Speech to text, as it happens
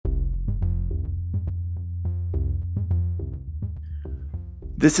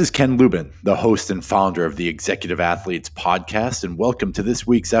This is Ken Lubin, the host and founder of the Executive Athletes Podcast, and welcome to this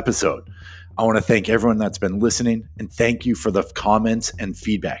week's episode. I want to thank everyone that's been listening, and thank you for the comments and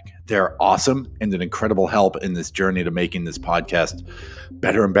feedback. They're awesome and an incredible help in this journey to making this podcast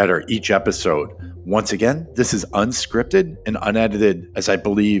better and better each episode. Once again, this is unscripted and unedited, as I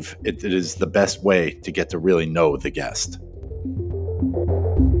believe it is the best way to get to really know the guest.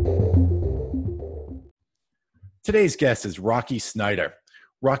 Today's guest is Rocky Snyder.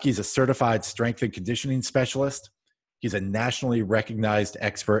 Rocky's a certified strength and conditioning specialist. He's a nationally recognized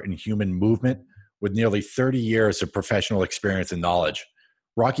expert in human movement with nearly 30 years of professional experience and knowledge.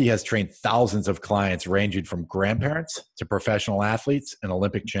 Rocky has trained thousands of clients ranging from grandparents to professional athletes and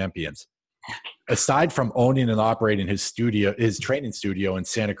Olympic champions. Aside from owning and operating his training studio in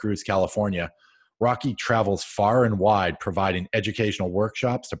Santa Cruz, California, Rocky travels far and wide providing educational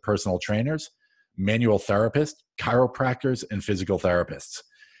workshops to personal trainers, manual therapists, chiropractors, and physical therapists.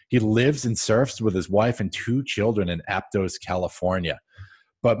 He lives and surfs with his wife and two children in Aptos, California.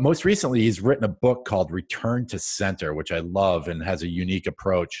 But most recently, he's written a book called Return to Center, which I love and has a unique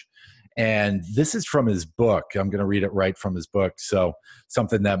approach. And this is from his book. I'm going to read it right from his book. So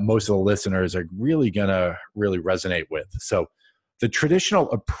something that most of the listeners are really going to resonate with. So the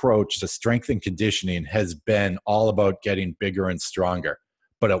traditional approach to strength and conditioning has been all about getting bigger and stronger.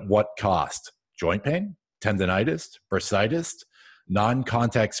 But at what cost? Joint pain, tendinitis, bursitis,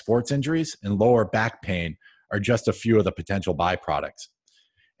 non-contact sports injuries, and lower back pain are just a few of the potential byproducts.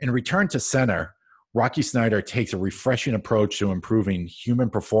 In Return to Center, Rocky Snyder takes a refreshing approach to improving human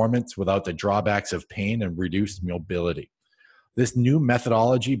performance without the drawbacks of pain and reduced mobility. This new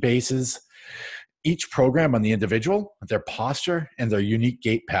methodology bases each program on the individual, their posture, and their unique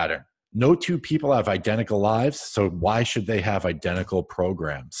gait pattern. No two people have identical lives, so why should they have identical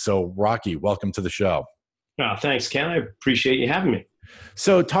programs? So, Rocky, welcome to the show. Thanks, Ken. I appreciate you having me.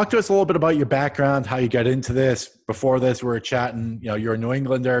 So talk to us a little bit about your background, how you got into this. Before this, we were chatting, you're a New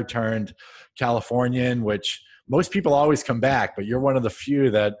Englander turned Californian, which most people always come back, but you're one of the few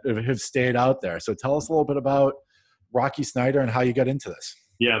that have stayed out there. So tell us a little bit about Rocky Snyder and how you got into this.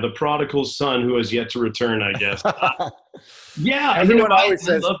 Yeah, the prodigal son who has yet to return, I guess. Everyone always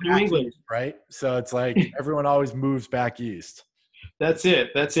says I love New England, east, right? So it's like everyone always moves back east. That's it.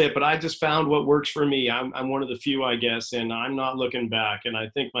 But I just found what works for me. I'm one of the few, I guess, and I'm not looking back. And I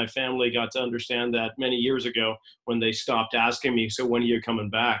think my family got to understand that many years ago when they stopped asking me, so when are you coming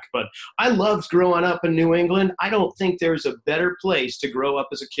back? But I loved growing up in New England. I don't think there's a better place to grow up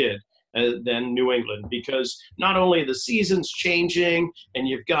as a kid than New England, because not only the seasons changing and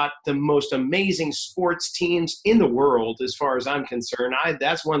you've got the most amazing sports teams in the world as far as I'm concerned.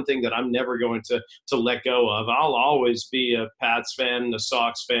 That's one thing that I'm never going to let go of. I'll always be a Pats fan, a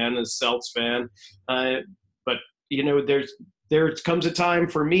Sox fan, a Celtics fan. But there comes a time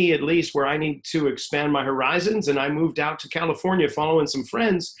for me, at least, where I need to expand my horizons. And I moved out to California following some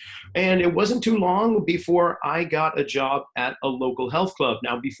friends. And it wasn't too long before I got a job at a local health club.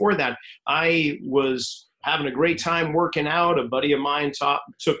 Now, before that, I was having a great time working out. A buddy of mine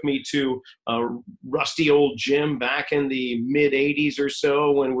took me to a rusty old gym back in the mid-'80s or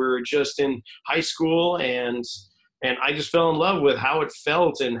so when we were just in high school. And I just fell in love with how it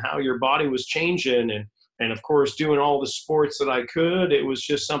felt and how your body was changing. And of course, doing all the sports that I could, it was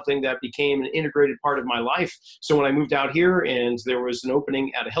just something that became an integrated part of my life. So when I moved out here and there was an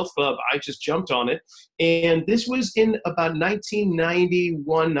opening at a health club, I just jumped on it. And this was in about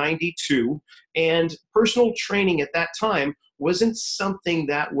 1991, 92. And personal training at that time wasn't something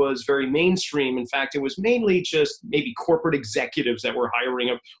that was very mainstream. In fact, it was mainly just maybe corporate executives that were hiring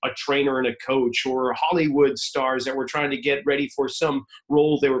a trainer and a coach, or Hollywood stars that were trying to get ready for some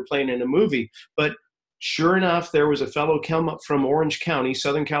role they were playing in a movie. But sure enough, there was a fellow come up from Orange County,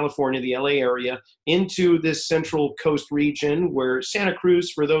 Southern California, the LA area, into this Central Coast region where Santa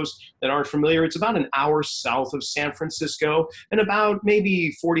Cruz, for those that aren't familiar, it's about an hour south of San Francisco and about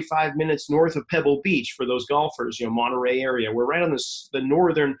maybe 45 minutes north of Pebble Beach for those golfers, Monterey area. We're right on the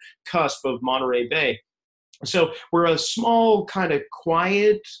northern cusp of Monterey Bay. So we're a small, kind of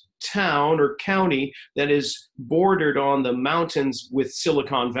quiet town or county that is bordered on the mountains with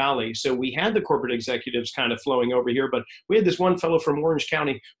Silicon Valley. So we had the corporate executives kind of flowing over here, but we had this one fellow from Orange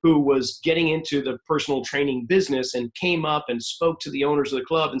County who was getting into the personal training business and came up and spoke to the owners of the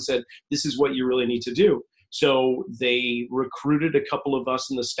club and said, this is what you really need to do. So they recruited a couple of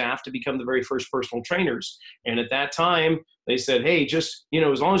us in the staff to become the very first personal trainers. And at that time, They said, hey, just,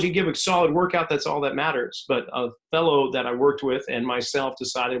 as long as you give a solid workout, that's all that matters. But a fellow that I worked with and myself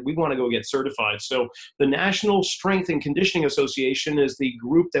decided we want to go get certified. So the National Strength and Conditioning Association is the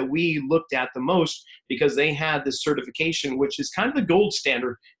group that we looked at the most, because they had this certification, which is kind of the gold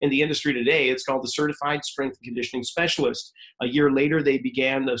standard in the industry today. It's called the Certified Strength and Conditioning Specialist. A year later, they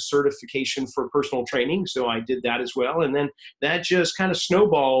began the certification for personal training. So I did that as well. And then that just kind of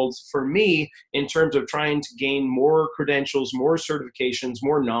snowballed for me in terms of trying to gain more credentials, more certifications,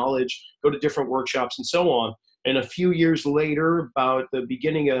 more knowledge, go to different workshops and so on. And a few years later, about the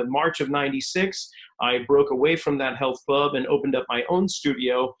beginning of March of '96, I broke away from that health club and opened up my own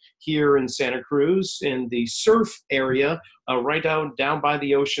studio here in Santa Cruz in the surf area, right down by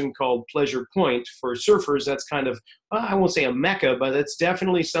the ocean, called Pleasure Point. For surfers, that's kind of, I won't say a mecca, but it's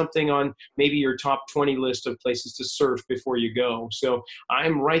definitely something on maybe your top 20 list of places to surf before you go. So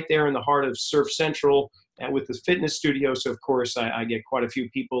I'm right there in the heart of Surf Central with the fitness studio. So of course, I get quite a few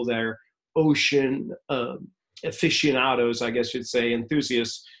people there, ocean aficionados, I guess you'd say,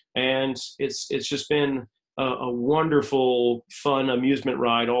 enthusiasts. And it's just been a wonderful, fun amusement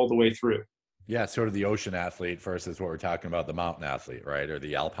ride all the way through. Yeah, sort of the ocean athlete versus what we're talking about, the mountain athlete, right? Or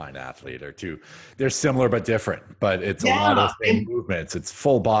the alpine athlete, or two. They're similar but different, but it's a lot of the same movements. It's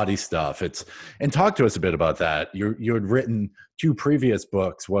full body stuff. And talk to us a bit about that. You had written 2 previous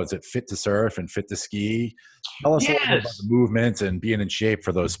books. Was it Fit to Surf and Fit to Ski? Tell us a little bit about the movements and being in shape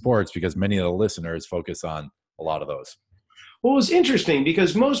for those sports, because many of the listeners focus on a lot of those. Well, it's interesting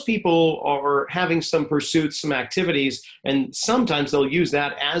because most people are having some pursuits, some activities, and sometimes they'll use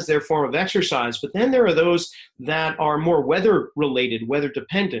that as their form of exercise. But then there are those that are more weather-related,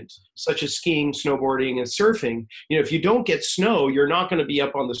 weather-dependent, such as skiing, snowboarding, and surfing. If you don't get snow, you're not going to be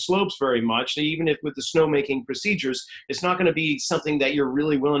up on the slopes very much. Even if with the snowmaking procedures, it's not going to be something that you're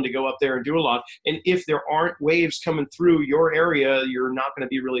really willing to go up there and do a lot. And if there aren't waves coming through your area, you're not going to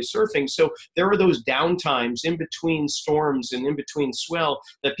be really surfing. So there are those downtimes in between storms and in between swell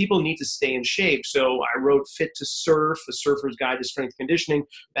that people need to stay in shape. So I wrote Fit to Surf, A Surfer's Guide to Strength Conditioning,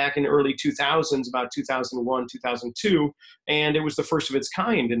 back in the early 2000s, about 2001, 2002. And it was the first of its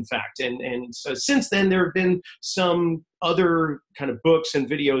kind, in fact. And so since then, there have been some other kind of books and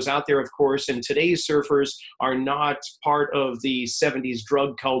videos out there, of course, and today's surfers are not part of the 70s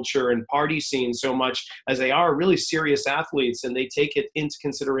drug culture and party scene so much as they are really serious athletes, and they take it into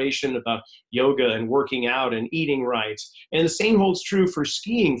consideration about yoga and working out and eating right. And the same holds true for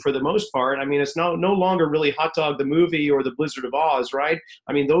skiing for the most part. I mean, it's no longer really Hot Dog the movie or the Blizzard of Oz, right?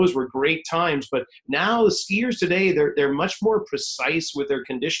 I mean, those were great times, but now the skiers today, they're much more precise with their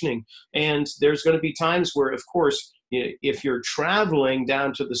conditioning. And there's going to be times where, of course, if you're traveling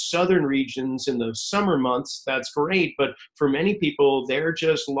down to the southern regions in the summer months, that's great. But for many people, they're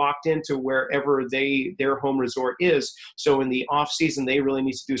just locked into wherever their home resort is. So in the off season, they really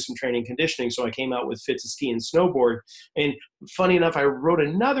need to do some training conditioning. So I came out with Fit to Ski and Snowboard. And funny enough, I wrote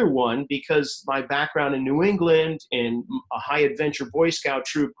another one because my background in New England and a high adventure Boy Scout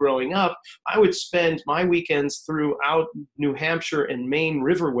troop growing up, I would spend my weekends throughout New Hampshire and Maine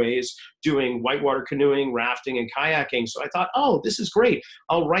riverways doing whitewater canoeing, rafting, and kayaking. So I thought, oh, this is great.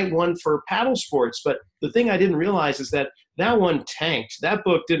 I'll write one for paddle sports. But the thing I didn't realize is that one tanked. That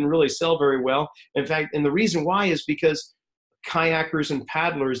book didn't really sell very well. In fact, and the reason why is because kayakers and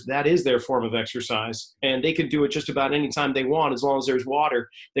paddlers, that is their form of exercise. And they can do it just about any time they want as long as there's water.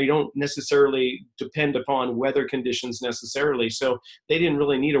 They don't necessarily depend upon weather conditions necessarily. So they didn't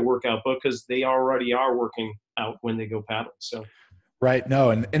really need a workout book because they already are working out when they go paddle. So. Right. No,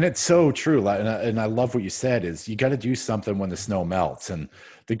 and it's so true. And I love what you said is you got to do something when the snow melts. And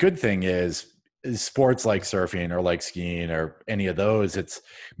the good thing is sports like surfing or like skiing or any of those, it's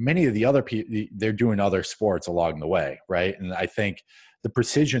many of the other people, they're doing other sports along the way. Right. And I think the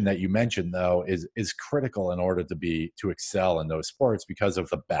precision that you mentioned, though, is critical in order to excel in those sports because of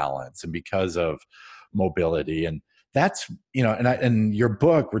the balance and because of mobility. And that's, and your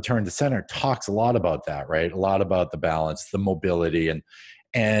book, Return to Center, talks a lot about that, right? A lot about the balance, the mobility.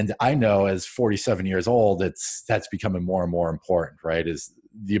 And I know as 47 years old, that's becoming more and more important, right? Is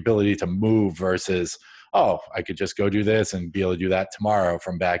the ability to move versus, oh, I could just go do this and be able to do that tomorrow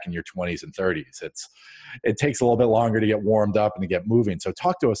from back in your 20s and 30s. It takes a little bit longer to get warmed up and to get moving. So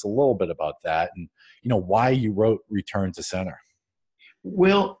talk to us a little bit about that and, why you wrote Return to Center.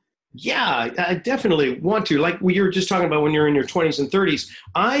 Well, yeah, I definitely want to. Like you were just talking about when you're in your 20s and 30s,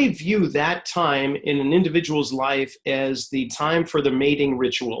 I view that time in an individual's life as the time for the mating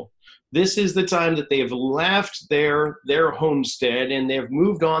ritual. This is the time that they have left their homestead and they've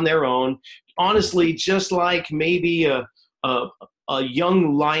moved on their own. Honestly, just like maybe a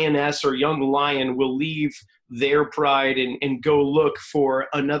young lioness or young lion will leave their pride and go look for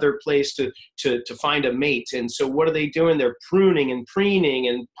another place to find a mate. And so what are they doing? They're pruning and preening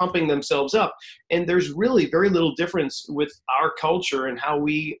and pumping themselves up. And there's really very little difference with our culture and how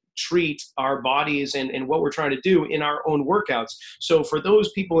we treat our bodies and what we're trying to do in our own workouts. So for those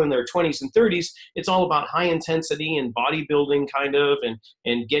people in their 20s and 30s, it's all about high intensity and bodybuilding kind of,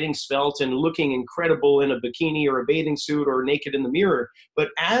 and getting svelte and looking incredible in a bikini or a bathing suit or naked in the mirror. But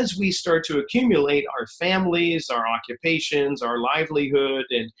as we start to accumulate our families, our occupations, our livelihood,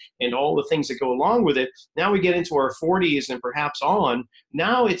 and all the things that go along with it, now we get into our 40s and perhaps on.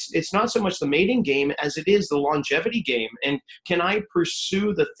 Now it's not so much the mating game as it is the longevity game. And can I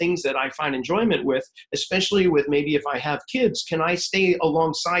pursue the things that I find enjoyment with, especially with maybe if I have kids, can I stay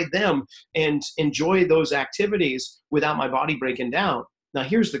alongside them and enjoy those activities without my body breaking down? Now,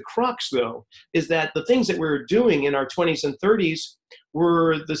 here's the crux, though, is that the things that we were doing in our 20s and 30s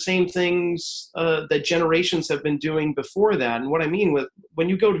were the same things that generations have been doing before that. And what I mean with when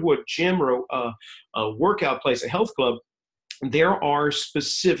you go to a gym or a workout place, a health club, there are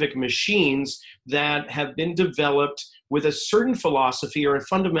specific machines that have been developed with a certain philosophy or a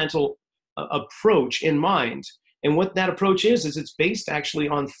fundamental approach in mind. And what that approach is it's based actually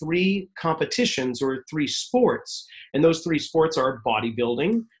on 3 competitions or 3 sports. And those 3 sports are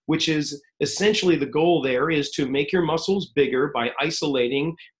bodybuilding, which is essentially the goal there is to make your muscles bigger by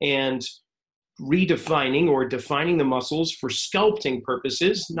isolating and redefining or defining the muscles for sculpting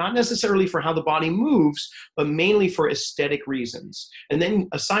purposes, not necessarily for how the body moves, but mainly for aesthetic reasons. And then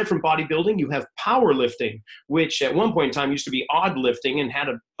aside from bodybuilding, you have powerlifting, which at one point in time used to be odd lifting and had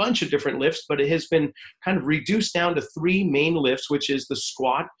a bunch of different lifts, but it has been kind of reduced down to 3 main lifts, which is the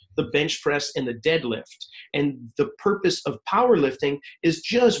squat, the bench press, and the deadlift. And the purpose of powerlifting is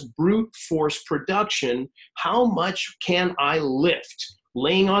just brute force production. How much can I lift?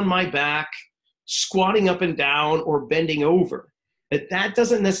 Laying on my back, squatting up and down, or bending over. But that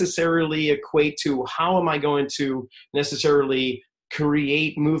doesn't necessarily equate to how am I going to necessarily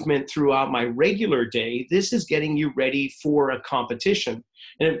create movement throughout my regular day. This is getting you ready for a competition.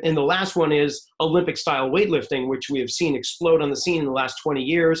 And the last one is Olympic style weightlifting, which we have seen explode on the scene in the last 20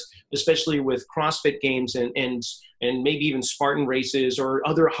 years, especially with CrossFit games and maybe even Spartan races or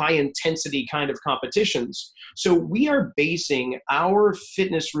other high intensity kind of competitions. So we are basing our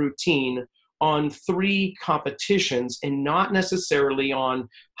fitness routine on 3 competitions and not necessarily on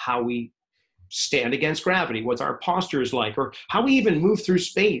how we stand against gravity, what our posture is like, or how we even move through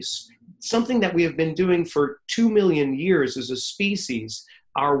space. Something that we have been doing for 2 million years as a species,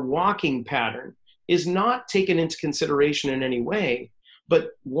 our walking pattern, is not taken into consideration in any way.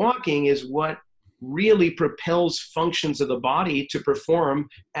 But walking is what really propels functions of the body to perform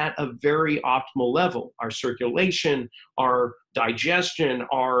at a very optimal level. Our circulation, our digestion,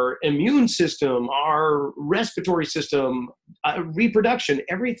 our immune system, our respiratory system, reproduction,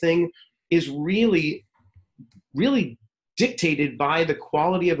 everything is really, really dictated by the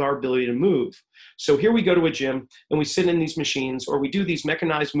quality of our ability to move. So here we go to a gym and we sit in these machines or we do these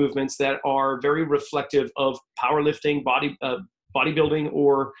mechanized movements that are very reflective of powerlifting, bodybuilding,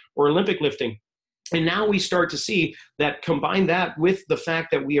 or Olympic lifting. And now we start to see that combine that with the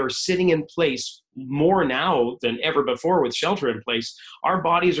fact that we are sitting in place more now than ever before with shelter in place, our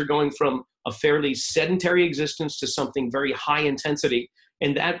bodies are going from a fairly sedentary existence to something very high intensity.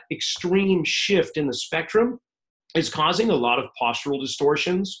 And that extreme shift in the spectrum is causing a lot of postural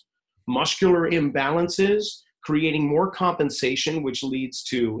distortions, muscular imbalances, creating more compensation, which leads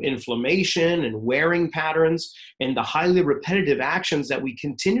to inflammation and wearing patterns. And the highly repetitive actions that we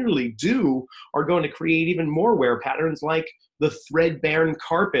continually do are going to create even more wear patterns, like the threadbare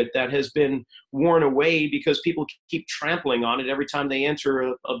carpet that has been worn away because people keep trampling on it every time they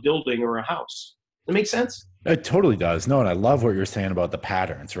enter a building or a house. That make sense? It totally does. No, and I love what you're saying about the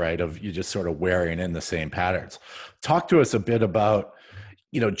patterns, right? Of you just sort of wearing in the same patterns. Talk to us a bit about,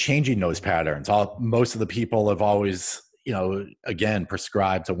 changing those patterns. Most of the people have always, again,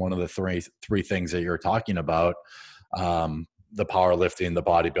 prescribed to one of the three things that you're talking about, the powerlifting, the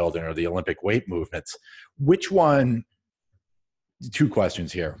bodybuilding, or the Olympic weight movements. Which one, 2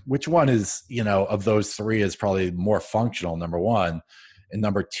 questions here. Which one is, of those 3 is probably more functional, number 1? And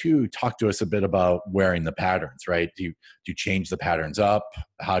number 2, talk to us a bit about wearing the patterns, right? Do you change the patterns up?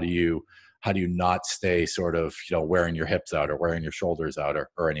 How do you not stay sort of, wearing your hips out or wearing your shoulders out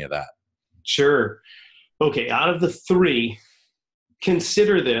or any of that? Sure. Okay. Out of the 3,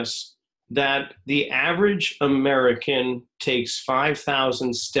 consider this, that the average American takes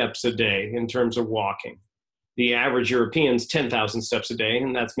 5,000 steps a day in terms of walking. The average European's 10,000 steps a day,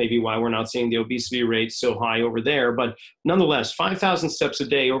 and that's maybe why we're not seeing the obesity rate so high over there. But nonetheless, 5,000 steps a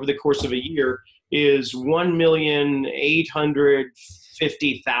day over the course of a year is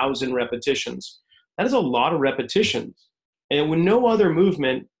 1,850,000 repetitions. That is a lot of repetitions. And with no other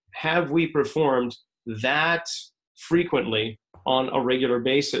movement have we performed that frequently on a regular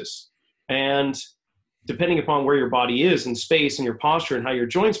basis. And depending upon where your body is in space and your posture and how your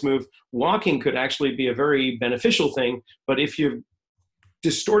joints move, walking could actually be a very beneficial thing. But if you've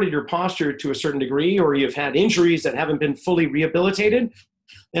distorted your posture to a certain degree, or you've had injuries that haven't been fully rehabilitated,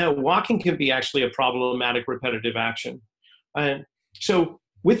 walking can be actually a problematic repetitive action. So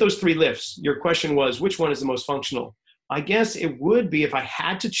with those 3 lifts, your question was, which one is the most functional? I guess it would be, if I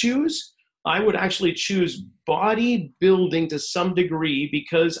had to choose, I would actually choose bodybuilding to some degree,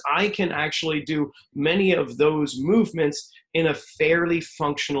 because I can actually do many of those movements in a fairly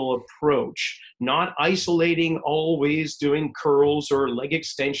functional approach, not isolating, always doing curls or leg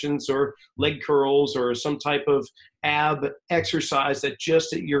extensions or leg curls or some type of ab exercise that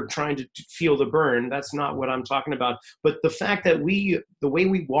just you're trying to feel the burn. That's not what I'm talking about. But the fact that the way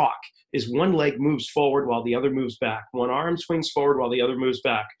we walk is one leg moves forward while the other moves back. One arm swings forward while the other moves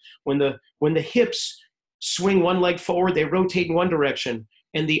back. When the hips swing one leg forward, they rotate in one direction,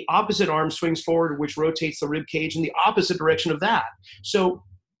 and the opposite arm swings forward, which rotates the rib cage in the opposite direction of that. So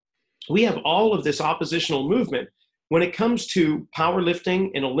we have all of this oppositional movement. When it comes to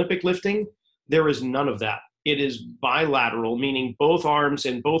powerlifting and Olympic lifting, there is none of that. It is bilateral, meaning both arms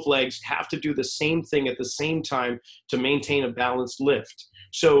and both legs have to do the same thing at the same time to maintain a balanced lift.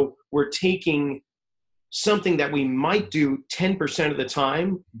 So we're taking something that we might do 10% of the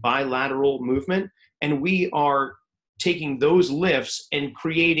time, bilateral movement, and we are taking those lifts and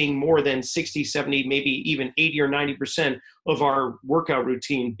creating more than 60, 70, maybe even 80 or 90% of our workout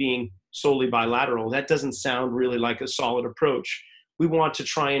routine being solely bilateral. That doesn't sound really like a solid approach. We want to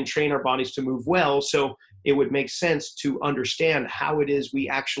try and train our bodies to move well, so it would make sense to understand how it is we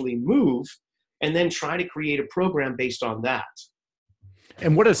actually move and then try to create a program based on that.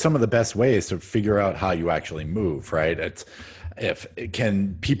 And what are some of the best ways to figure out how you actually move, right?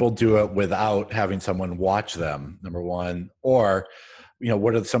 Can people do it without having someone watch them, number one? Or,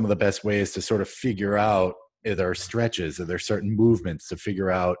 what are some of the best ways to sort of figure out, are there stretches, are there certain movements to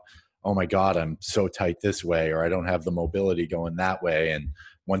figure out, oh my God, I'm so tight this way, or I don't have the mobility going that way. And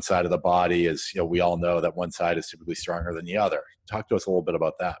one side of the body is, we all know that one side is typically stronger than the other. Talk to us a little bit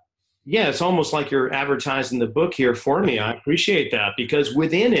about that. Yeah, it's almost like you're advertising the book here for me. I appreciate that, because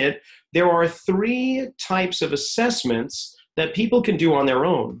within it, there are 3 types of assessments that people can do on their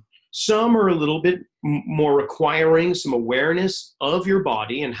own. Some are a little bit more requiring some awareness of your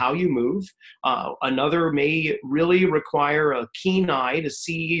body and how you move. Another may really require a keen eye to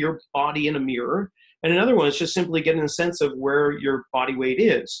see your body in a mirror. And another one is just simply getting a sense of where your body weight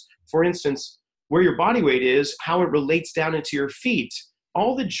is. For instance, where your body weight is, how it relates down into your feet.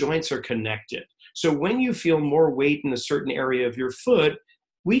 All the joints are connected. So when you feel more weight in a certain area of your foot,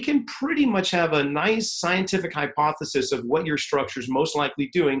 we can pretty much have a nice scientific hypothesis of what your structure is most likely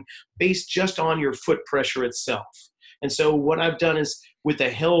doing based just on your foot pressure itself. And so what I've done is, with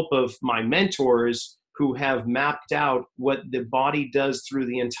the help of my mentors who have mapped out what the body does through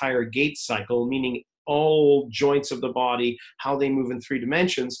the entire gait cycle, meaning all joints of the body, how they move in 3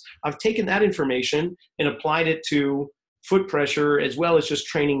 dimensions, I've taken that information and applied it to foot pressure as well as just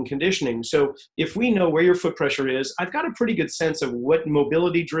training and conditioning. So if we know where your foot pressure is, I've got a pretty good sense of what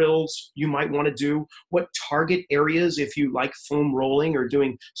mobility drills you might want to do, what target areas, if you like foam rolling or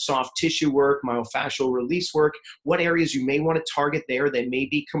doing soft tissue work, myofascial release work, what areas you may want to target there that may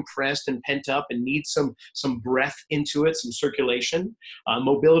be compressed and pent up and need some breath into it, some circulation.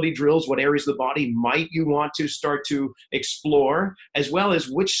 Mobility drills, what areas of the body might you want to start to explore, as well as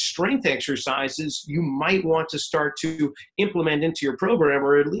which strength exercises you might want to start to implement into your program,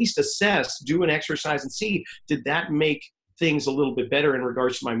 or at least assess, do an exercise and see, did that make things a little bit better in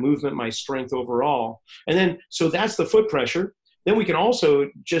regards to my movement, my strength overall? And then, so that's the foot pressure. Then we can also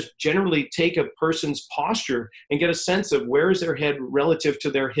just generally take a person's posture and get a sense of where is their head relative to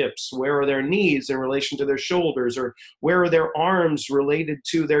their hips, where are their knees in relation to their shoulders, or where are their arms related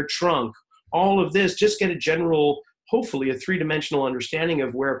to their trunk. All of this, just get a general, hopefully a 3-dimensional understanding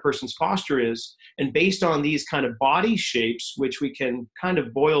of where a person's posture is. And based on these kind of body shapes, which we can kind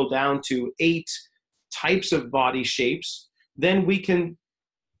of boil down to 8 types of body shapes, then we can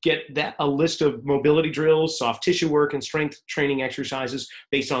get a list of mobility drills, soft tissue work, and strength training exercises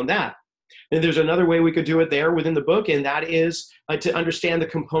based on that. And there's another way we could do it there within the book, and that is to understand the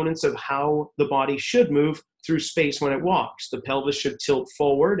components of how the body should move through space when it walks. The pelvis should tilt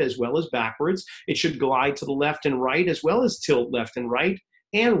forward as well as backwards. It should glide to the left and right as well as tilt left and right,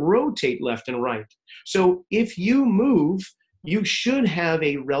 and rotate left and right. So if you move you should have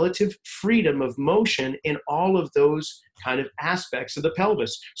a relative freedom of motion in all of those kind of aspects of the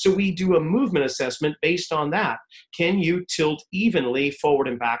pelvis. So we do a movement assessment based on that. Can you tilt evenly forward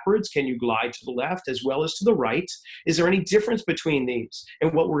and backwards? Can you glide to the left as well as to the right? Is there any difference between these?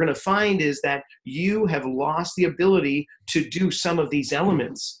 And what we're going to find is that you have lost the ability to do some of these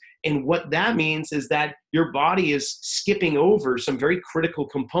elements. And what that means is that your body is skipping over some very critical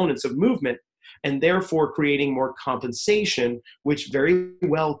components of movement, and therefore creating more compensation, which very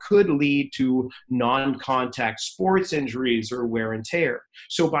well could lead to non-contact sports injuries or wear and tear.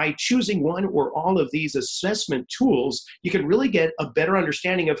 So by choosing one or all of these assessment tools, you can really get a better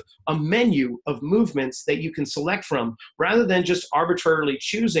understanding of a menu of movements that you can select from, rather than just arbitrarily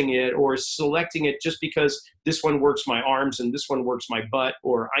choosing it or selecting it just because this one works my arms and this one works my butt,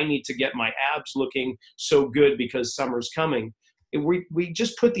 or I need to get my abs looking so good because summer's coming. We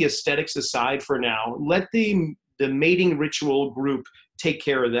just put the aesthetics aside for now. Let the mating ritual group take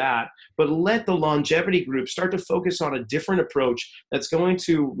care of that, but let the longevity group start to focus on a different approach that's going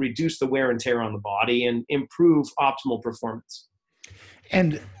to reduce the wear and tear on the body and improve optimal performance.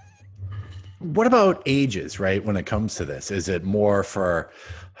 And what about ages, right? When it comes to this, is it more for,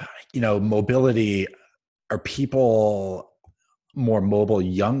 mobility? Are people more mobile,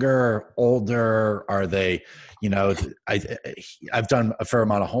 younger, older? Are they, I've done a fair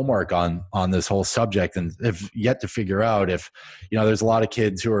amount of homework on this whole subject and have yet to figure out if, there's a lot of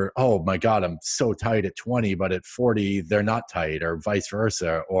kids who are, oh my God, I'm so tight at 20, but at 40, they're not tight, or vice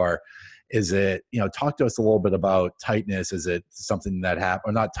versa. Or is it, talk to us a little bit about tightness. Is it something that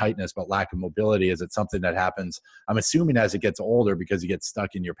or not tightness, but lack of mobility? Is it something that happens, I'm assuming, as it gets older because you get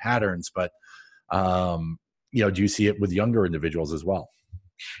stuck in your patterns, but, do you see it with younger individuals as well?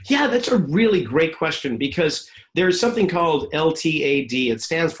 Yeah, that's a really great question, because there's something called LTAD. It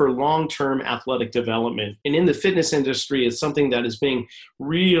stands for long-term athletic development. And in the fitness industry, it's something that is being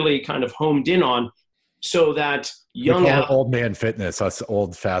really kind of homed in on, so that young... We call it old man fitness, us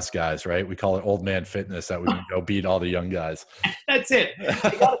old fast guys, right? We call it old man fitness, that we can go beat all the young guys. That's it.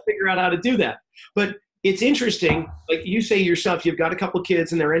 You got to figure out how to do that. But it's interesting, like you say yourself, you've got a couple of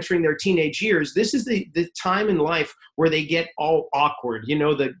kids and they're entering their teenage years. This is the time in life where they get all awkward,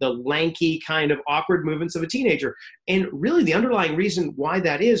 the lanky kind of awkward movements of a teenager. And really the underlying reason why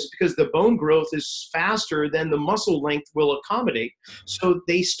that is because the bone growth is faster than the muscle length will accommodate. So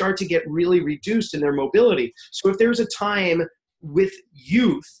they start to get really reduced in their mobility. So if there's a time with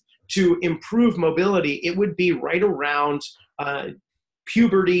youth to improve mobility, it would be right around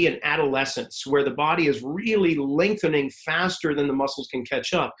puberty and adolescence, where the body is really lengthening faster than the muscles can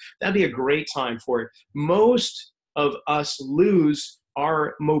catch up. That'd be a great time for it. Most of us lose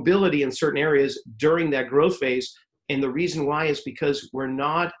our mobility in certain areas during that growth phase. And the reason why is because we're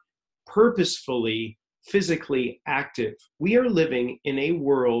not purposefully physically active. We are living in a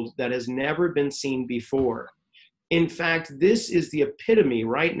world that has never been seen before. In fact, this is the epitome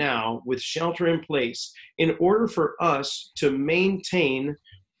right now with shelter in place. In order for us to maintain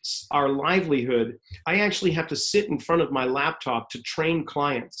our livelihood, I actually have to sit in front of my laptop to train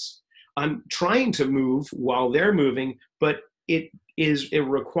clients. I'm trying to move while they're moving, but it is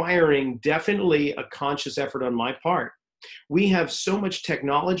requiring definitely a conscious effort on my part. We have so much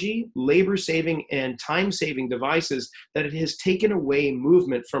technology, labor-saving and time-saving devices that it has taken away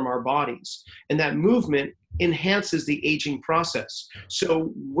movement from our bodies. And that movement enhances the aging process.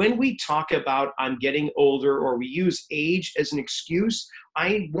 So when we talk about I'm getting older, or we use age as an excuse,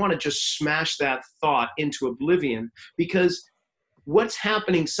 I want to just smash that thought into oblivion, because what's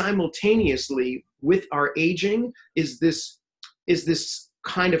happening simultaneously with our aging is this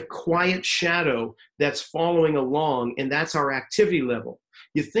kind of quiet shadow that's following along, and that's our activity level.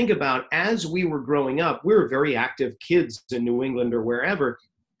 You think about, as we were growing up, we were very active kids in New England or wherever.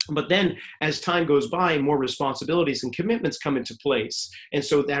 But then as time goes by, more responsibilities and commitments come into place. And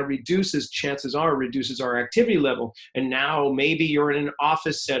so that reduces our activity level. And now maybe you're in an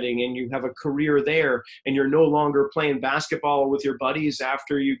office setting and you have a career there, and you're no longer playing basketball with your buddies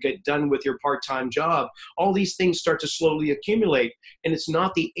after you get done with your part-time job. All these things start to slowly accumulate. And it's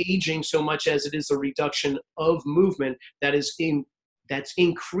not the aging so much as it is a reduction of movement that's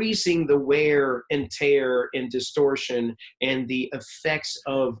increasing the wear and tear and distortion and the effects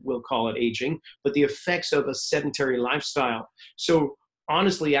of, we'll call it aging, but the effects of a sedentary lifestyle. So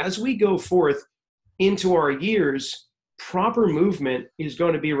honestly, as we go forth into our years, proper movement is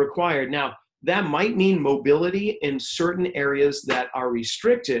going to be required. Now, that might mean mobility in certain areas that are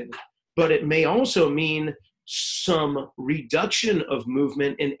restricted, but it may also mean some reduction of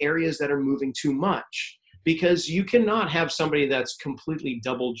movement in areas that are moving too much. because you cannot have somebody that's completely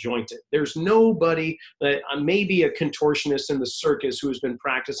double jointed. There's nobody that maybe a contortionist in the circus who has been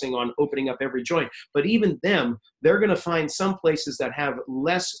practicing on opening up every joint, but even them, they're going to find some places that have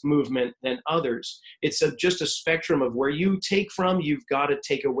less movement than others. It's just a spectrum of where you take from, you've got to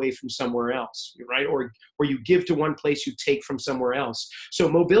take away from somewhere else, right? Or you give to one place, you take from somewhere else. So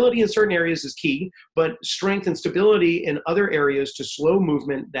mobility in certain areas is key, but strength and stability in other areas to slow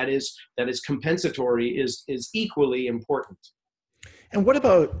movement that is compensatory is equally important. And what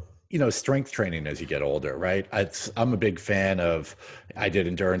about, strength training as you get older, right? I'm a big fan of, I did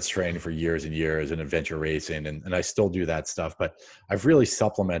endurance training for years and years and adventure racing, and I still do that stuff, but I've really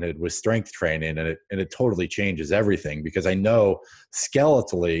supplemented with strength training, and it totally changes everything, because I know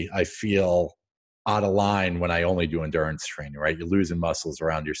skeletally I feel out of line when I only do endurance training, right? You're losing muscles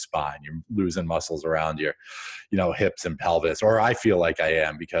around your spine. You're losing muscles around your, hips and pelvis, or I feel like I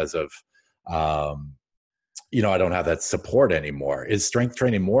am because of, I don't have that support anymore. Is strength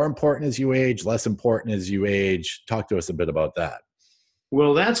training more important as you age, less important as you age? Talk to us a bit about that.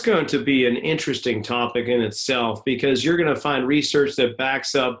 Well, that's going to be an interesting topic in itself, because you're going to find research that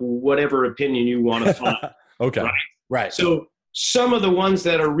backs up whatever opinion you want to find. Okay. Right. So some of the ones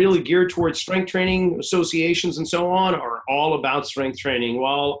that are really geared towards strength training associations and so on are all about strength training,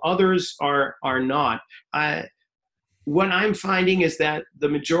 while others are not. What I'm finding is that the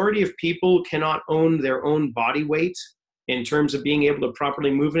majority of people cannot own their own body weight in terms of being able to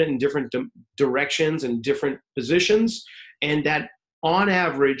properly move it in different directions and different positions, and that on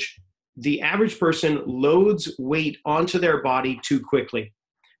average, the average person loads weight onto their body too quickly.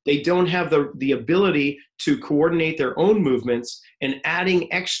 They don't have the ability to coordinate their own movements, and adding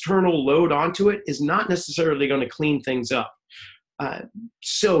external load onto it is not necessarily going to clean things up.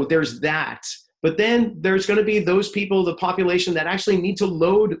 So there's that. But then there's going to be those people, the population, that actually need to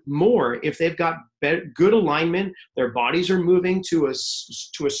load more. If they've got good alignment, their bodies are moving to a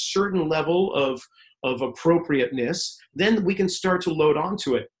certain level of appropriateness, then we can start to load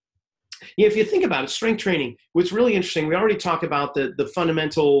onto it. If you think about it, strength training, what's really interesting, we already talked about the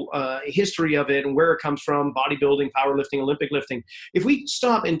fundamental history of it and where it comes from, bodybuilding, powerlifting, Olympic lifting. If we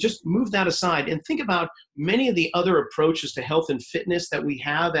stop and just move that aside and think about many of the other approaches to health and fitness that we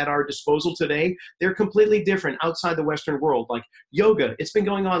have at our disposal today, they're completely different outside the Western world. Like yoga, it's been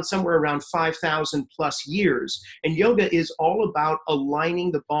going on somewhere around 5,000 plus years. And yoga is all about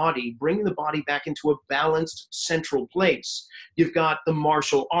aligning the body, bringing the body back into a balanced central place. You've got the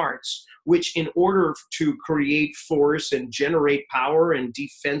martial arts, which in order to create force and generate power and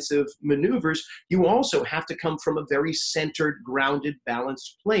defensive maneuvers, you also have to come from a very centered, grounded,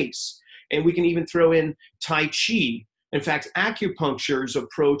 balanced place. And we can even throw in Tai Chi. In fact, acupuncture's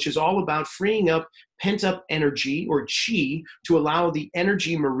approach is all about freeing up pent-up energy, or chi, to allow the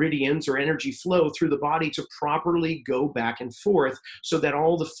energy meridians or energy flow through the body to properly go back and forth, so that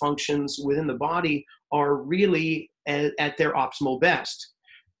all the functions within the body are really at their optimal best.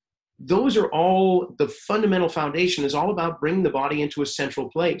 Those are all, the fundamental foundation is all about bringing the body into a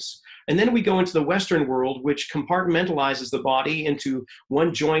central place. And then we go into the Western world, which compartmentalizes the body into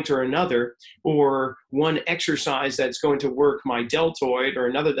one joint or another, or one exercise that's going to work my deltoid, or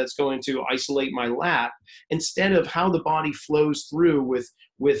another that's going to isolate my lat, instead of how the body flows through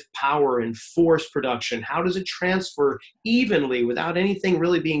with power and force production. How does it transfer evenly without anything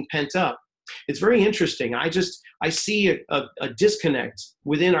really being pent up? It's very interesting. I see a disconnect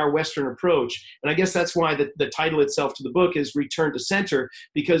within our Western approach. And I guess that's why the title itself to the book is Return to Center,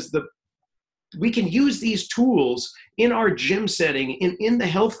 because we can use these tools in our gym setting, in the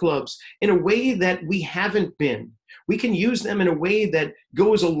health clubs, in a way that we haven't been. We can use them in a way that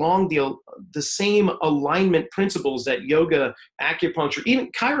goes along the same alignment principles that yoga, acupuncture,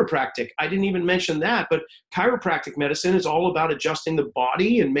 even chiropractic. I didn't even mention that, but chiropractic medicine is all about adjusting the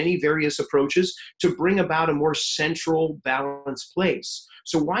body in many various approaches to bring about a more central, balanced place.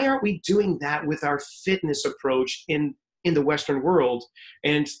 So why aren't we doing that with our fitness approach in the Western world?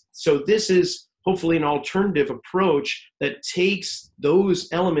 And so this is hopefully an alternative approach that takes those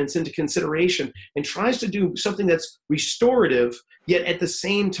elements into consideration and tries to do something that's restorative, yet at the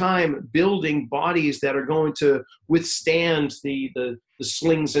same time building bodies that are going to withstand the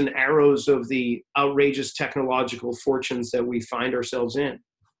slings and arrows of the outrageous technological fortunes that we find ourselves in.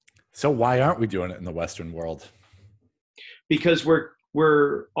 So why aren't we doing it in the Western world? Because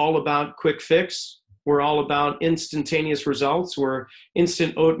we're all about quick fix. We're all about instantaneous results. We're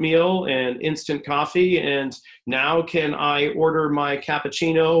instant oatmeal and instant coffee. And now can I order my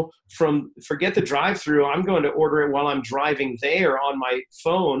cappuccino forget the drive-through, I'm going to order it while I'm driving there on my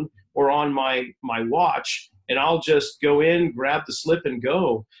phone or on my watch. and I'll just go in, grab the slip, and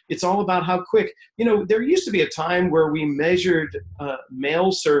go. It's all about how quick. There used to be a time where we measured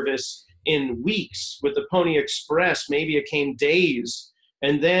mail service in weeks with the Pony Express. Maybe it came days.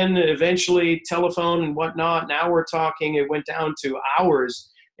 And then eventually telephone and whatnot. Now we're talking, it went down to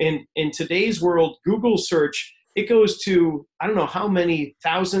hours. And in today's world, Google search, it goes to, I don't know how many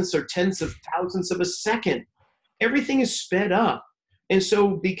thousandths or tens of thousandths of a second. Everything is sped up. And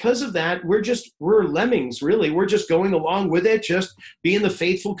so because of that, we're lemmings, really. We're just going along with it, just being the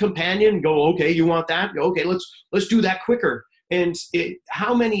faithful companion, go, okay, you want that? Okay, let's do that quicker. And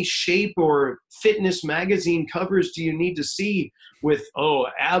how many shape or fitness magazine covers do you need to see with,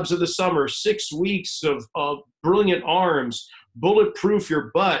 abs of the summer, 6 weeks of brilliant arms, bulletproof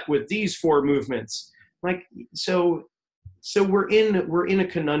your butt with these 4 movements? So we're in a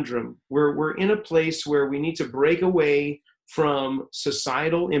conundrum. We're in a place where we need to break away from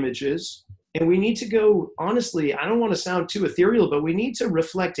societal images. And we need to go, honestly, I don't want to sound too ethereal, but we need to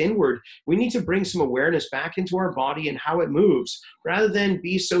reflect inward. We need to bring some awareness back into our body and how it moves, rather than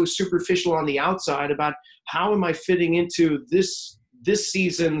be so superficial on the outside about how am I fitting into this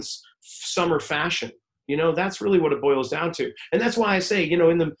season's summer fashion. That's really what it boils down to. And that's why I say, in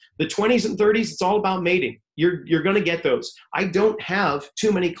the 20s and 30s, it's all about mating. You're going to get those. I don't have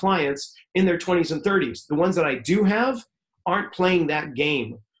too many clients in their 20s and 30s. The ones that I do have aren't playing that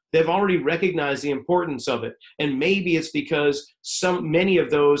game. They've already recognized the importance of it. And maybe it's because many of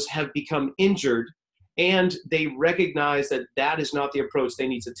those have become injured and they recognize that that is not the approach they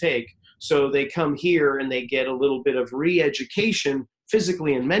need to take. So they come here and they get a little bit of re-education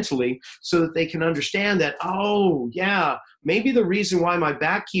physically and mentally so that they can understand that, maybe the reason why my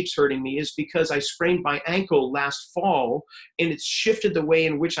back keeps hurting me is because I sprained my ankle last fall and it's shifted the way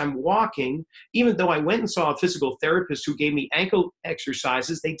in which I'm walking. Even though I went and saw a physical therapist who gave me ankle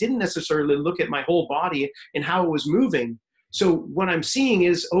exercises, they didn't necessarily look at my whole body and how it was moving. So what I'm seeing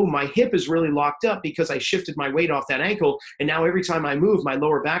is, my hip is really locked up because I shifted my weight off that ankle. And now every time I move, my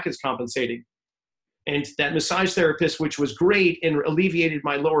lower back is compensating. And that massage therapist, which was great and alleviated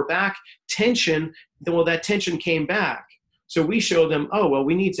my lower back tension, that tension came back. So we show them,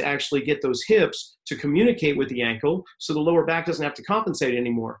 we need to actually get those hips to communicate with the ankle so the lower back doesn't have to compensate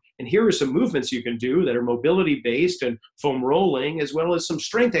anymore. And here are some movements you can do that are mobility-based and foam rolling, as well as some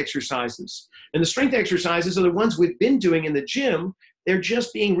strength exercises. And the strength exercises are the ones we've been doing in the gym. They're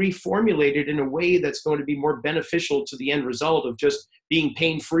just being reformulated in a way that's going to be more beneficial to the end result of just being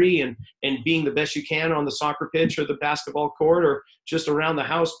pain-free and being the best you can on the soccer pitch or the basketball court or just around the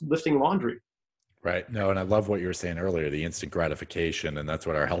house lifting laundry. Right. No, and I love what you were saying earlier, the instant gratification, and that's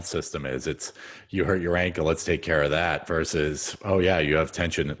what our health system is. It's, you hurt your ankle, let's take care of that, versus, you have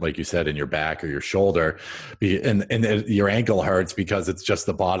tension, like you said, in your back or your shoulder, and your ankle hurts because it's just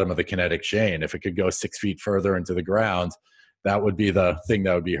the bottom of the kinetic chain. If it could go 6 feet further into the ground, that would be the thing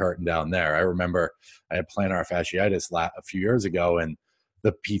that would be hurting down there. I remember I had plantar fasciitis a few years ago, and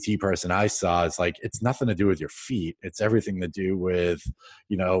the PT person I saw is like, it's nothing to do with your feet. It's everything to do with,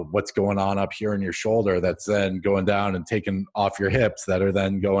 what's going on up here in your shoulder that's then going down and taking off your hips that are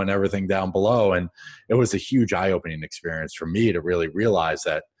then going everything down below. And it was a huge eye-opening experience for me to really realize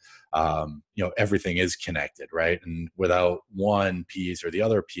that, everything is connected, right? And without one piece or the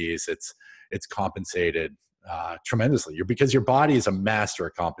other piece, it's compensated tremendously, because your body is a master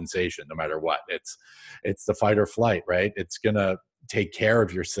of compensation no matter what. It's the fight or flight, right? It's gonna take care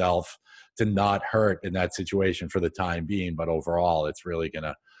of yourself to not hurt in that situation for the time being, but overall it's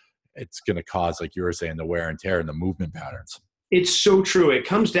gonna cause, like you were saying, the wear and tear and the movement patterns. It's so true. It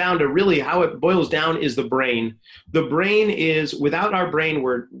comes down to really how it boils down is the brain. The brain is, without our brain,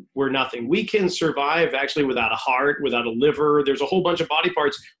 we're nothing. We can survive actually without a heart, without a liver. There's a whole bunch of body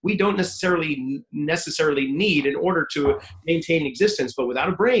parts we don't necessarily need in order to maintain existence. But without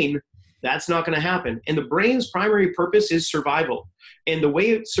a brain, that's not going to happen. And the brain's primary purpose is survival. And the way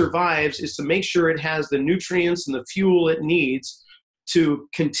it survives is to make sure it has the nutrients and the fuel it needs to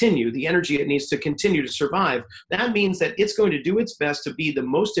continue, the energy it needs to continue to survive. That means that it's going to do its best to be the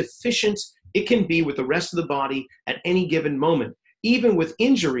most efficient it can be with the rest of the body at any given moment. Even with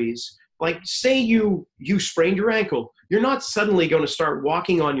injuries, like say you sprained your ankle, you're not suddenly going to start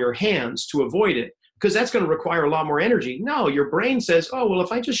walking on your hands to avoid it, because that's going to require a lot more energy. No, your brain says,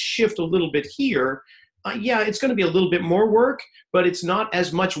 if I just shift a little bit here, it's going to be a little bit more work, but it's not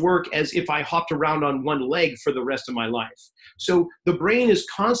as much work as if I hopped around on one leg for the rest of my life. So the brain is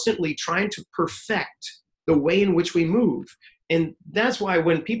constantly trying to perfect the way in which we move. And that's why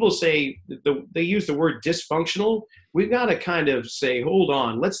when people say, they use the word dysfunctional, we've got to kind of say, hold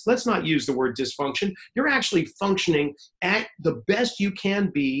on, let's not use the word dysfunction. You're actually functioning at the best you can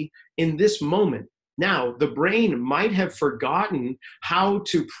be in this moment. Now, the brain might have forgotten how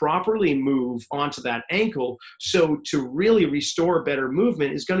to properly move onto that ankle. So to really restore better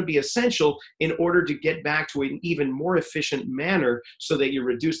movement is going to be essential in order to get back to an even more efficient manner so that you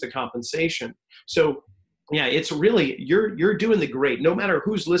reduce the compensation. So yeah, it's really, you're doing the great. No matter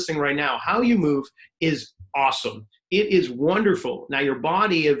who's listening right now, how you move is awesome. It is wonderful. Now, your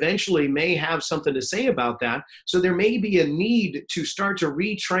body eventually may have something to say about that. So there may be a need to start to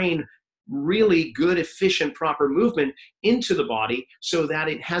retrain really good, efficient, proper movement into the body so that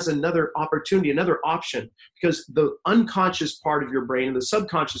it has another opportunity, another option. Because the unconscious part of your brain and the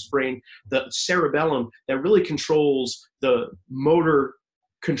subconscious brain, the cerebellum that really controls the motor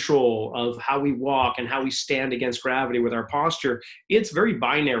control of how we walk and how we stand against gravity with our posture, it's very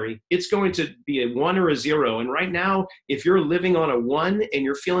binary. It's going to be a 1 or a 0. And right now, if you're living on a 1 and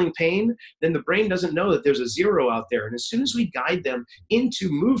you're feeling pain, then the brain doesn't know that there's a 0 out there. And as soon as we guide them into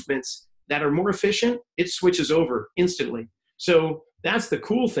movements that are more efficient, it switches over instantly. So that's the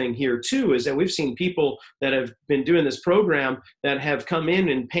cool thing here too, is that we've seen people that have been doing this program that have come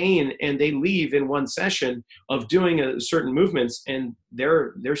in pain, and they leave in one session of doing certain movements, and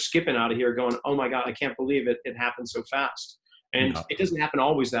they're skipping out of here going, oh my God, I can't believe it happened so fast. And it doesn't happen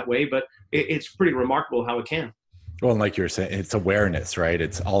always that way, but it's pretty remarkable how it can. Well, and like you're saying, it's awareness, right?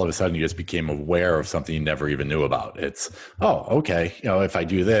 It's all of a sudden you just became aware of something you never even knew about. It's, oh, okay, if I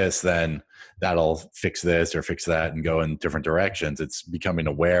do this, then that'll fix this or fix that and go in different directions. It's becoming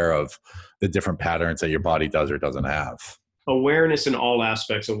aware of the different patterns that your body does or doesn't have. Awareness in all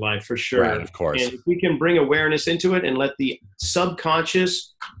aspects of life, for sure. Right, of course. And if we can bring awareness into it and let the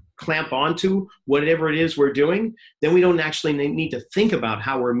subconscious clamp onto whatever it is we're doing, then we don't actually need to think about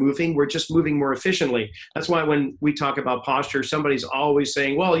how we're moving. We're just moving more efficiently. That's why when we talk about posture, somebody's always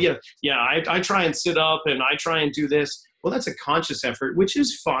saying, well, I try and sit up and I try and do this. Well, that's a conscious effort, which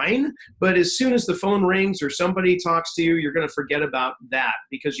is fine. But as soon as the phone rings or somebody talks to you, you're going to forget about that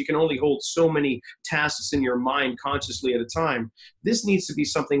because you can only hold so many tasks in your mind consciously at a time. This needs to be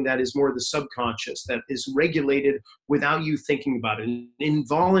something that is more the subconscious, that is regulated without you thinking about it, an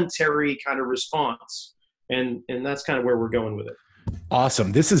involuntary kind of response. And that's kind of where we're going with it.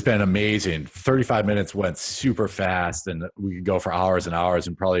 Awesome. This has been amazing. 35 minutes went super fast, and we could go for hours and hours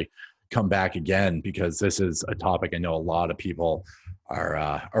and probably come back again, because this is a topic I know a lot of people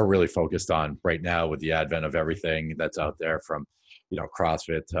are really focused on right now with the advent of everything that's out there, from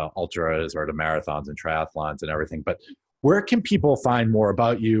CrossFit to ultras or to marathons and triathlons and everything. But where can people find more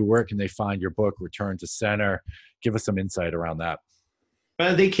about you? Where can they find your book, Return to Center? Give us some insight around that.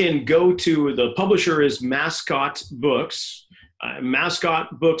 They can go to, the publisher is Mascot Books.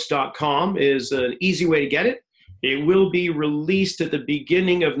 Mascotbooks.com is an easy way to get it. It will be released at the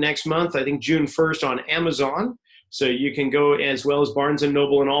beginning of next month, I think June 1st, on Amazon. So you can go, as well as Barnes &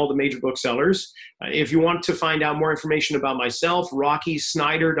 Noble and all the major booksellers. If you want to find out more information about myself,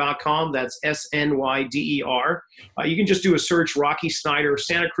 RockySnyder.com. That's SNYDER. You can just do a search, Rocky Snyder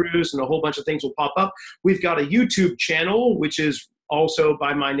Santa Cruz, and a whole bunch of things will pop up. We've got a YouTube channel, which is also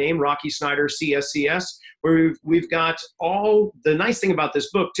by my name, Rocky Snyder CSCS, where we've got all, the nice thing about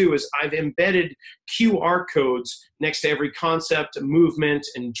this book too is I've embedded QR codes next to every concept, movement,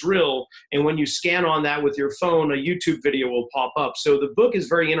 and drill. And when you scan on that with your phone, a YouTube video will pop up. So the book is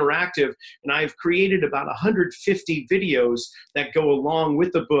very interactive, and I've created about 150 videos that go along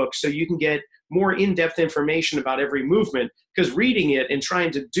with the book, so you can get more in-depth information about every movement, because reading it and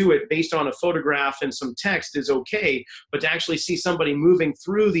trying to do it based on a photograph and some text is okay, but to actually see somebody moving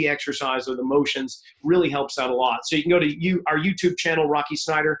through the exercise or the motions really helps out a lot. So you can go to our YouTube channel, Rocky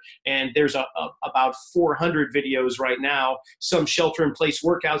Snyder, and there's about 400 videos right now, some shelter-in-place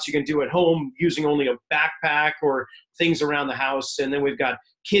workouts you can do at home using only a backpack or things around the house. And then we've got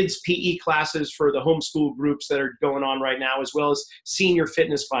kids PE classes for the homeschool groups that are going on right now, as well as senior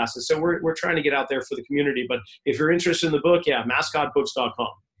fitness classes. So we're trying to get out there for the community. But if you're interested in the book, mascotbooks.com.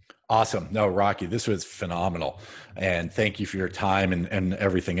 Awesome. No, Rocky, this was phenomenal. And thank you for your time and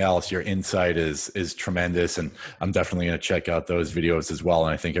everything else. Your insight is tremendous. And I'm definitely going to check out those videos as well.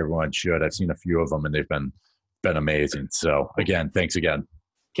 And I think everyone should. I've seen a few of them and they've been amazing. So again, thanks again.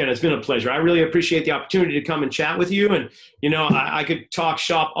 Ken, it's been a pleasure. I really appreciate the opportunity to come and chat with you. And, I could talk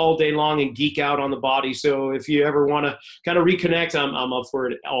shop all day long and geek out on the body. So if you ever want to kind of reconnect, I'm up for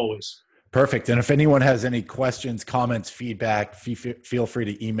it always. Perfect. And if anyone has any questions, comments, feedback, feel free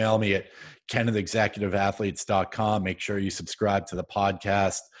to email me at ken@executiveathletes.com. Make sure you subscribe to the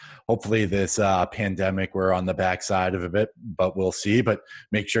podcast. Hopefully this pandemic, we're on the backside of a bit, but we'll see. But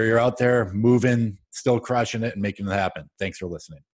make sure you're out there moving, still crushing it, and making it happen. Thanks for listening.